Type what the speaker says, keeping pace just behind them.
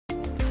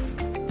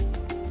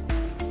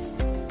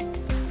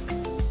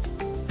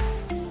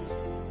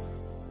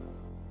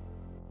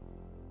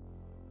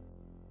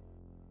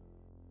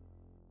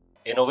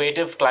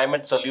Innovative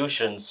climate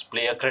solutions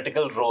play a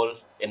critical role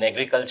in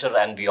agriculture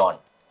and beyond.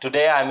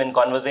 Today, I'm in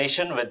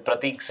conversation with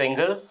Prateek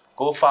Singhal,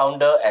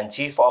 co-founder and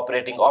chief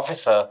operating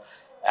officer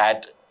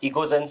at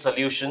Ecozen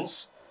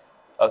Solutions,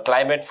 a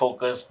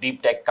climate-focused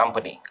deep tech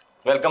company.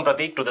 Welcome,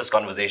 Prateek, to this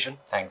conversation.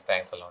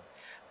 Thanks a lot.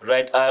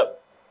 Right.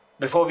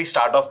 Before we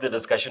start off the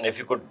discussion, if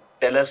you could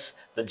tell us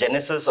the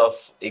genesis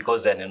of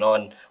Ecozen,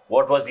 and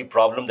what was the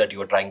problem that you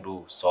were trying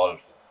to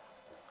solve?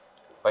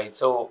 Right,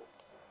 so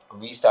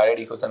we started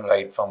Ecozen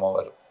right from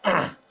our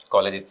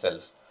college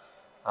itself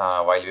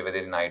while we were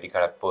there in IIT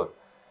Kharagpur.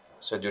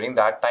 So during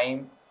that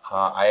time,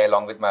 I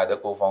along with my other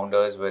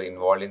co-founders were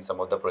involved in some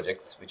of the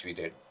projects which we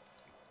did.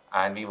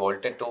 And we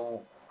wanted to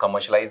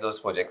commercialize those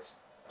projects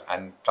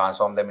and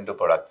transform them into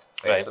products.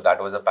 Right. So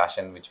that was a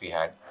passion which we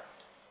had.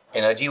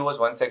 Energy was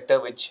one sector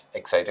which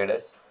excited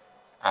us.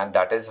 And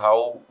that is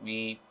how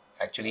we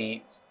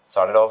actually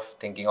started off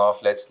thinking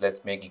of let's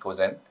make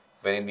Ecozen,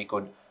 wherein we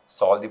could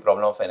solve the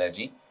problem of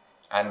energy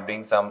and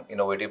bring some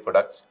innovative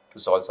products to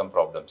solve some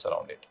problems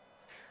around it.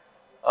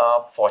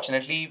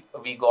 Fortunately,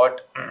 we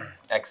got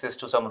access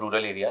to some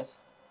rural areas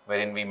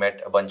wherein we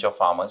met a bunch of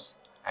farmers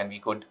and we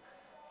could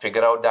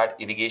figure out that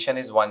irrigation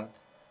is one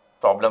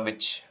problem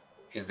which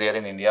is there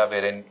in India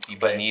wherein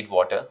people need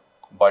water,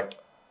 but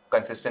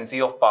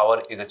consistency of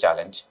power is a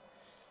challenge.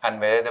 And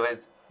where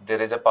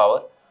there is a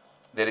power,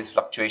 there is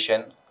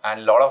fluctuation,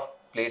 and a lot of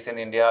places in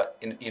India,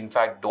 in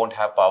fact, don't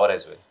have power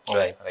as well.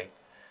 Right.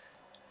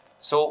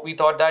 So we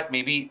thought that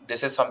maybe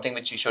this is something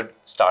which you should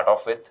start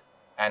off with,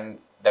 and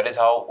that is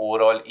how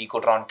overall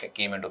Ecotron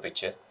came into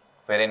picture,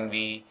 wherein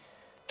we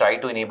try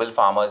to enable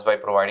farmers by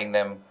providing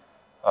them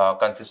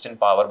consistent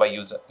power by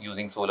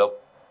using solar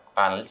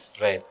panels.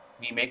 Right.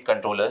 We make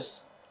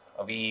controllers,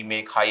 we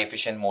make high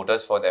efficient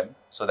motors for them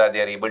so that they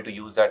are able to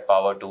use that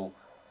power to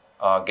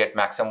get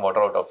maximum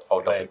water out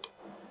of it.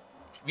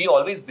 We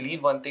always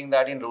believe one thing,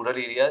 that in rural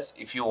areas,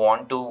 if you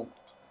want to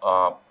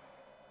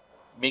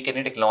make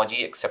any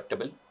technology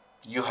acceptable,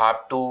 you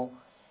have to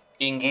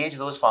engage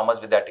those farmers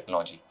with that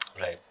technology.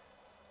 Right.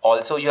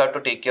 Also, you have to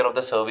take care of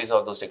the service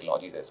of those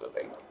technologies as well,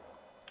 right?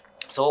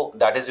 So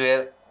that is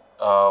where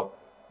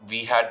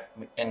we had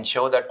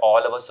ensured that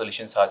all our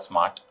solutions are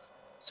smart.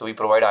 So we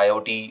provide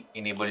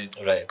IoT-enabled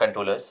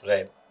controllers.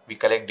 Right. We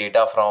collect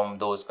data from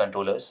those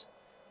controllers.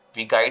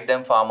 We guide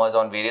them farmers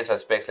on various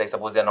aspects. Like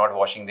suppose they're not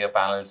washing their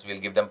panels, we'll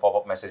give them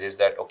pop-up messages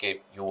that,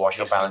 okay, you wash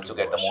your panels to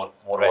get the more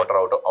water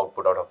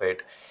output out of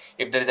it.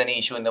 If there is any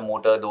issue in the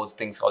motor, those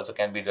things also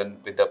can be done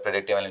with the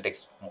predictive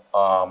analytics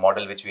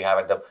model which we have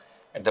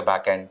at the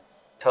back end.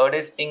 Third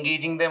is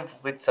engaging them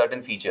with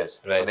certain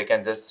features. So they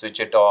can just switch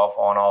it off,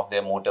 on off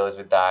their motors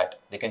with that.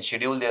 They can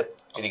schedule their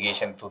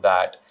irrigation through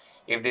that.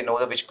 If they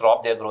know which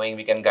crop they're growing,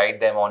 we can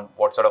guide them on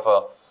what sort of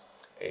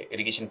a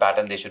irrigation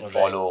pattern they should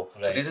follow.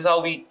 So this is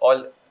how we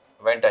all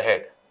went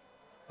ahead.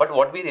 But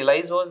what we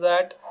realized was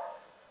that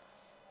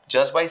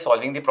just by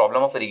solving the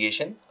problem of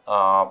irrigation,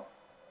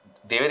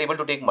 they were able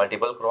to take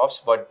multiple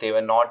crops, but they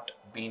were not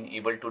being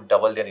able to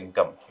double their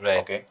income.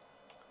 Okay.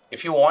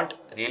 If you want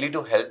really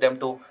to help them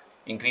to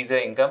increase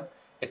their income,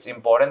 it's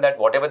important that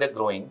whatever they're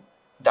growing,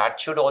 that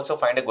should also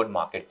find a good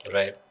market.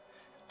 Right.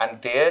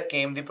 And there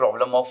came the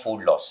problem of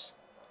food loss.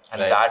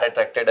 And that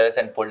attracted us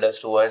and pulled us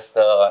towards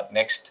the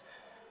next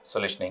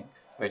solutioning,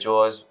 which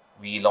was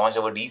we launched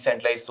our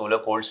decentralized solar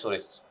cold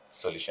storage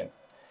solution.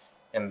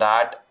 In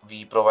that,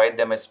 we provide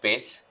them a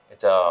space.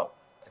 It's a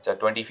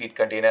 20-feet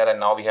container,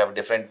 and now we have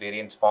different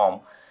variants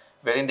form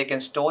wherein they can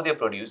store their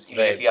produce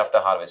immediately after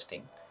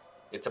harvesting.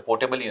 It's a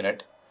portable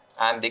unit,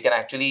 and they can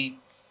actually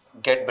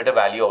get better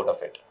value out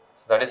of it.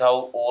 So that is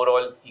how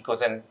overall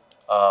Ecozen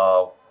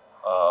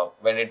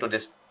went into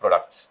these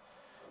products.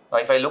 Now,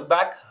 if I look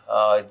back,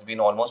 it's been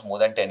almost more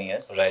than 10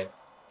 years. Right.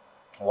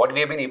 What we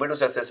have been able to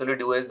successfully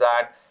do is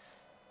that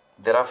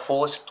there are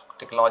 4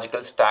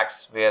 technological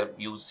stacks where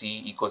you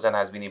see Ecozen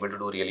has been able to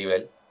do really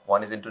well.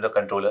 One is into the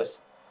controllers.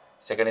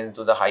 Second is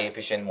into the high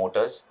efficient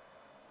motors.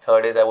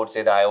 Third is, I would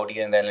say, the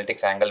IoT and the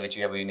analytics angle, which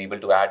we have been able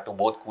to add to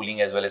both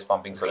cooling as well as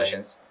pumping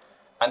solutions.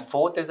 And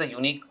fourth is the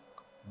unique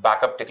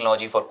backup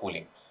technology for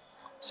cooling.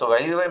 So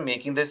while we were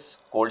making this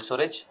cold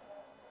storage,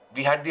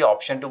 we had the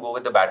option to go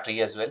with the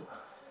battery as well.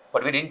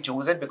 But we didn't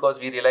choose it because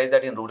we realized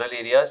that in rural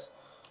areas,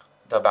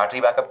 the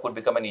battery backup could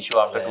become an issue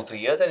after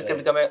 2-3 years, and it can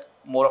become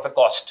more of a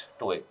cost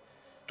to it.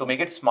 To make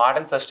it smart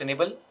and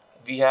sustainable,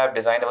 we have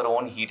designed our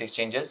own heat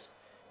exchangers,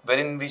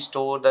 wherein we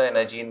store the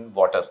energy in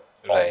water.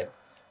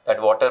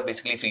 That water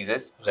basically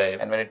freezes,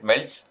 and when it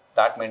melts,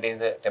 that maintains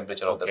the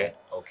temperature of the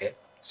room.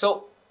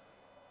 So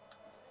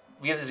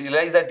we have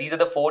realized that these are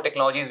the 4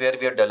 technologies where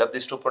we have developed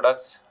these 2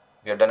 products.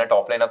 We have done a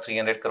top line of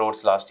 300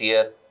 crores last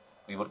year.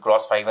 We would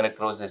cross 500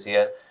 crores this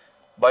year.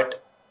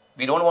 But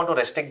we don't want to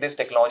restrict these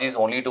technologies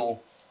only to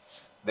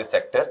this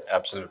sector.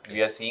 Absolutely.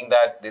 We are seeing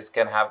that this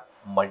can have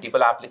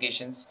multiple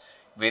applications.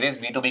 Various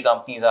B2B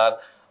companies are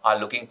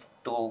looking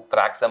to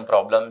crack some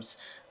problems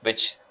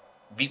which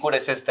we could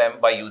assist them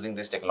by using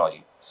this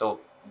technology. So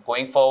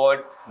going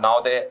forward, now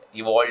the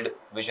evolved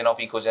vision of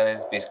Ecozen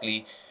is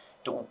basically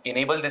to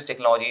enable these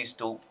technologies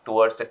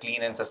towards a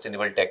clean and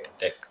sustainable tech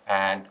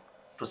and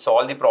to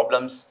solve the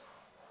problems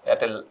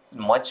at a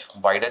much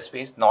wider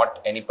space, not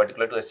any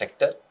particular to a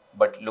sector,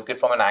 but look at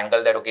from an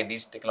angle that okay,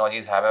 these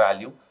technologies have a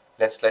value.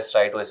 Let's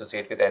try to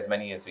associate with as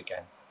many as we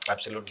can.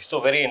 Absolutely. So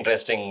very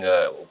interesting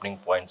opening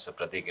points,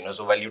 Prateek.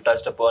 So while you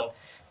touched upon,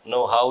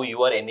 how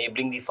you are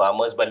enabling the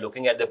farmers by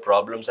looking at the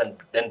problems and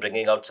then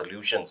bringing out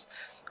solutions.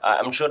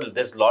 I'm sure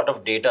there's a lot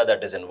of data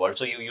that is involved.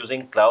 So you're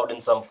using cloud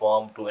in some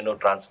form to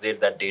translate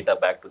that data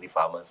back to the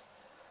farmers.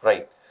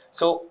 Right.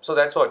 So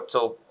that's what.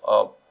 So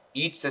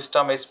each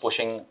system is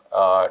pushing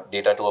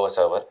data to our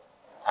server,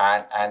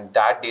 and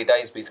that data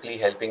is basically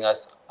helping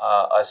us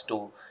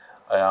to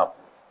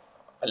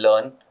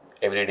learn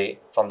every day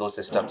from those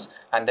systems,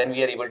 and then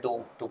we are able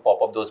to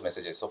pop up those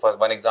messages. So for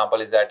one example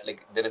is that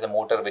like there is a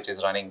motor which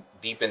is running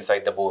deep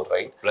inside the bore,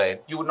 right?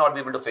 Right. You would not be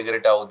able to figure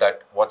it out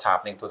that what's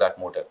happening to that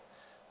motor,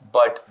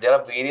 but there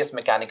are various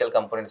mechanical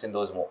components in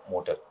those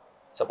motor.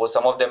 Suppose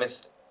some of them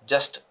is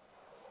just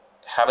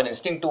have an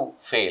instinct to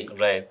fail.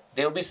 Right.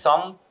 There will be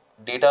some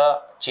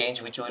data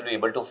change which you will be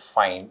able to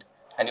find,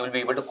 and you will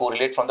be able to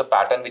correlate from the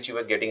pattern which you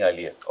were getting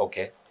earlier.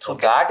 Okay. Through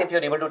that, if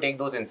you're able to take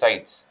those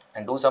insights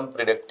and do some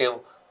predictive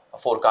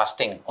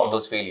forecasting of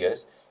those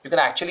failures, you can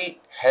actually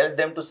help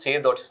them to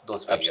save those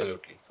failures.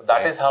 Absolutely. So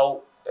that is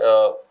how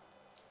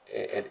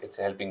it's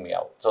helping me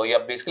out. So yeah,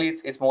 basically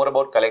it's more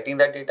about collecting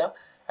that data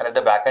and at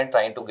the back end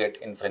trying to get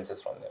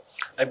inferences from there.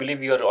 I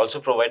believe you are also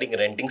providing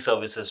renting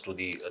services to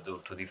the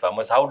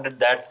farmers. How did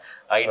that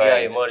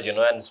idea emerge,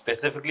 and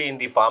specifically in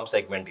the farm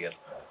segment here?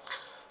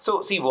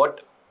 So see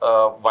what,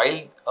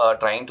 while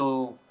trying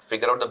to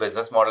figure out the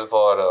business model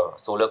for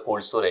solar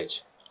cold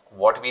storage,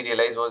 what we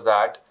realized was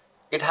that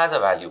it has a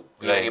value.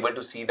 We were able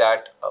to see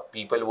that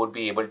people would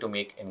be able to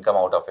make income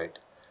out of it.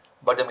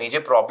 But the major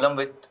problem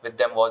with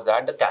them was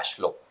that the cash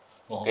flow.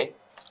 Okay,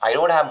 I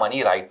don't have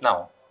money right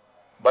now,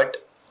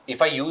 but if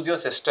I use your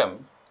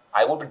system,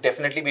 I would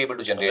definitely be able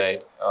to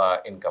generate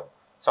income.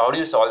 So how do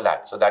you solve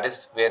that? So that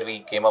is where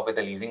we came up with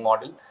a leasing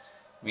model.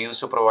 We used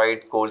to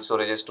provide cold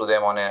storages to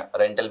them on a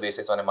rental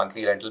basis, on a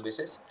monthly rental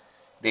basis.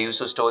 They used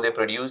to store their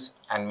produce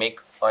and make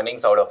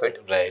earnings out of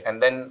it. Right.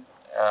 And then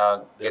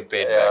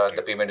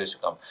the payment used to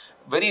come.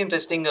 Very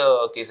interesting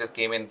cases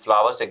came in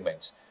flower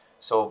segments.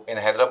 So in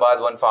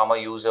Hyderabad, one farmer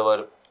used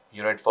our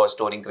unit for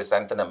storing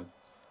chrysanthemum.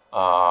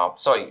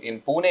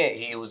 In Pune,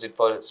 he used it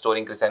for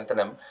storing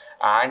chrysanthemum,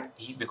 and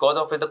because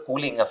of the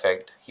cooling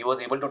effect, he was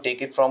able to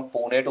take it from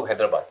Pune to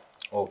Hyderabad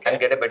and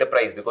get a better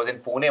price, because in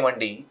Pune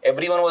Mandi,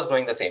 everyone was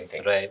doing the same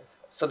thing. Right.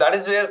 So that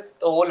is where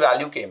the whole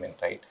value came in,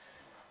 right?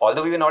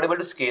 Although we were not able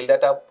to scale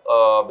that up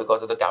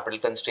because of the capital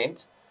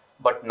constraints,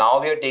 but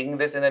now we are taking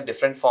this in a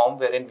different form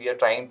wherein we are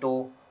trying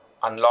to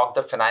unlock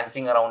the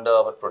financing around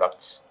our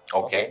products.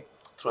 Okay.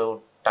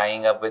 Through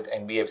tying up with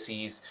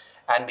NBFCs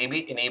and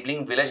maybe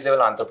enabling village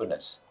level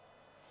entrepreneurs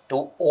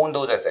to own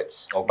those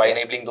assets by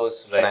enabling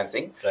those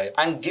financing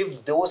and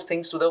give those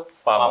things to the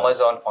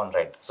farmers on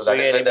rent. So that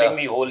is enabling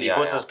the whole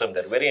ecosystem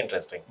there. Very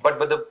interesting.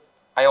 But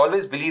I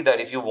always believe that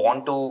if you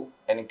want to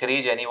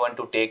encourage anyone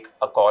to take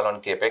a call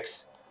on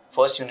CapEx,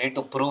 first you need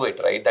to prove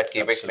it, right? That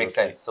CapEx makes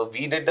sense. So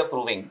we did the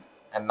proving,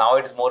 and now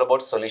it's more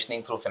about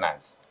solutioning through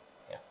finance.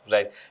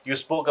 Right. You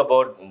spoke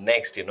about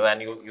next,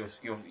 and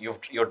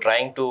you're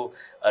trying to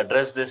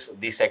address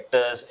these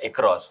sectors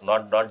across,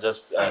 not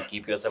just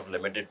keep yourself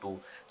limited to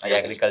the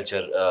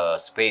agriculture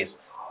space.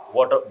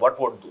 What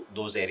would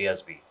those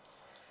areas be?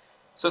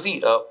 So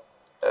see,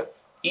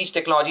 each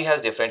technology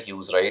has different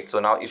use, right? So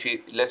now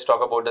let's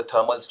talk about the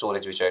thermal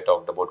storage, which I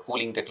talked about,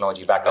 cooling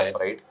technology backup,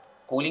 right?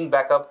 Cooling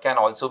backup can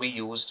also be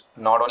used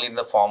not only in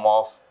the form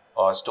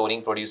of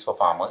storing produce for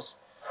farmers,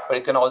 but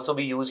it can also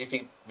be used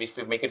if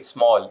we make it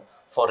small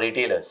for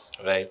retailers.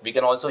 Right. We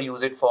can also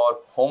use it for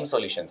home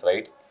solutions,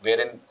 right?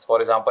 Wherein,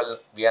 for example,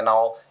 we are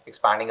now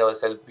expanding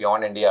ourselves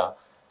beyond India.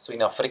 So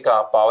in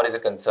Africa, power is a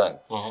concern.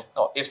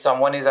 Now, if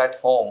someone is at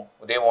home,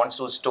 they want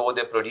to store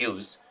their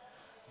produce,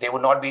 they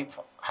would not be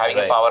having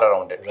a power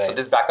around it. So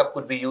this backup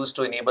could be used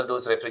to enable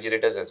those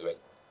refrigerators as well,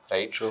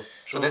 right? True.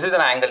 So this is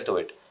an angle to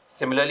it.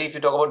 Similarly, if you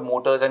talk about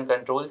motors and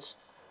controls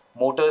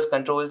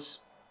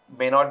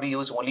may not be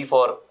used only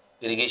for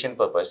irrigation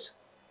purpose.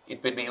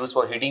 It will be used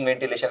for heating,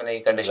 ventilation, and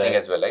air conditioning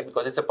as well, right?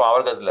 Because it's a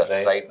power guzzler.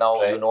 Right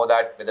now, you know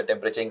that with the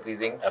temperature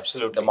increasing,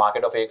 the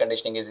market of air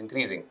conditioning is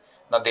increasing.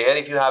 Now there,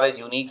 if you have a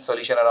unique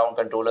solution around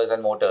controllers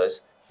and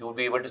motors, you will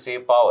be able to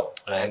save power.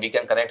 And we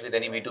can connect with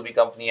any B2B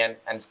company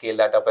and scale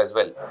that up as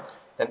well.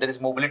 Then there is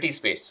mobility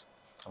space,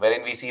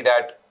 wherein we see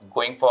that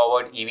going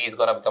forward, EV is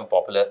going to become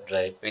popular.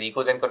 Right. Where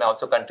Ecozen can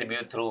also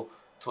contribute through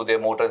their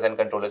motors and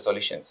controller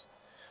solutions.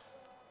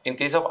 In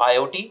case of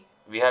IoT,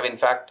 we have in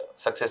fact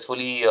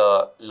successfully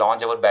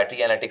launched our battery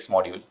analytics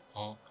module,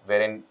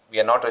 wherein we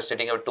are not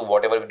restricting it to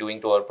whatever we're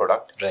doing to our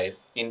product. Right.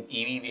 In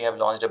EV, we have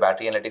launched a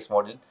battery analytics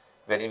module,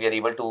 wherein we are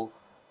able to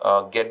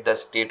get the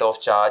state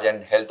of charge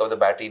and health of the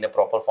battery in a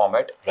proper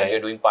format. And we are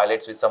doing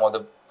pilots with some of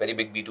the very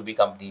big B2B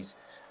companies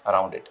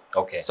around it.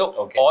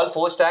 So all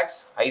four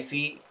stacks I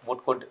see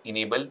what could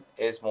enable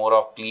is more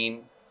of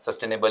clean,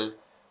 sustainable,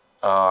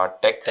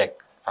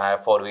 tech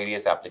for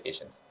various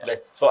applications. Yeah.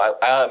 Right. So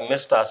I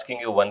missed asking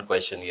you one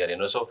question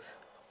here. So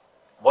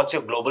what's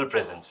your global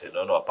presence?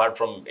 Apart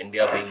from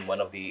India being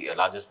one of the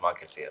largest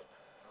markets here.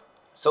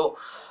 So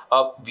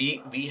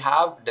we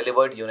have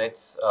delivered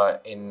units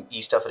in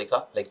East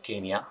Africa, like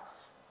Kenya.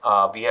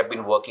 We have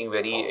been working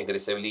very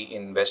aggressively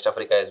in West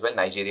Africa as well.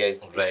 Nigeria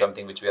is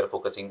something which we are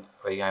focusing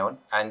very high on,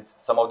 and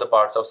some of the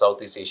parts of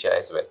Southeast Asia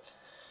as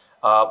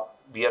well.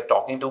 We are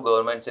talking to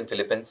governments in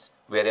Philippines,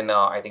 wherein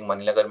I think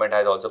Manila government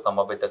has also come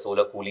up with a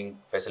solar cooling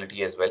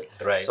facility as well.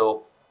 Right.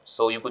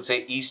 So you could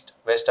say East,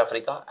 West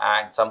Africa,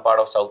 and some part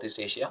of Southeast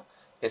Asia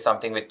is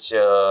something which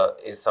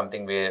is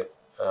something where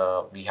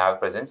we have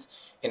presence.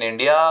 In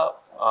India,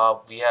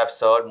 we have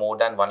served more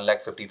than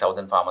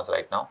 150,000 farmers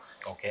right now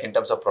in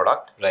terms of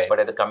product. Right. But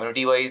at the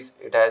community wise,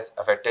 it has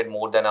affected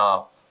more than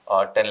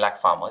 10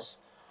 lakh farmers.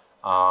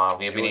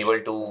 We have been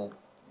able to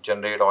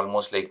generate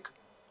almost like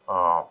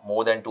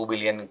more than 2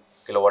 billion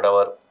kilowatt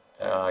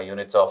hour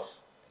units of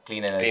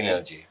clean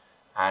energy,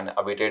 and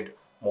abated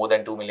more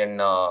than 2 million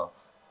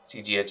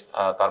CGH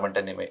carbon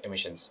ton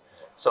emissions.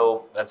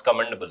 So that's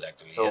commendable,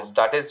 actually. So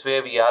that is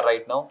where we are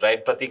right now.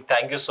 Right, Prateek.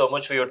 Thank you so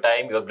much for your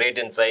time, your great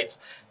insights,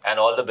 and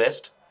all the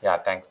best. Yeah,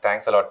 thanks.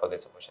 Thanks a lot for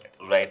this opportunity.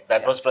 Right.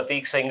 That was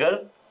Prateek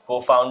Singhal,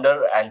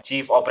 co-founder and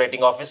chief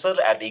operating officer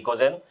at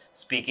Ecozen,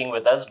 speaking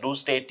with us. Do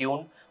stay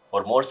tuned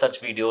for more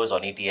such videos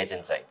on ETH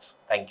Insights.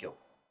 Thank you.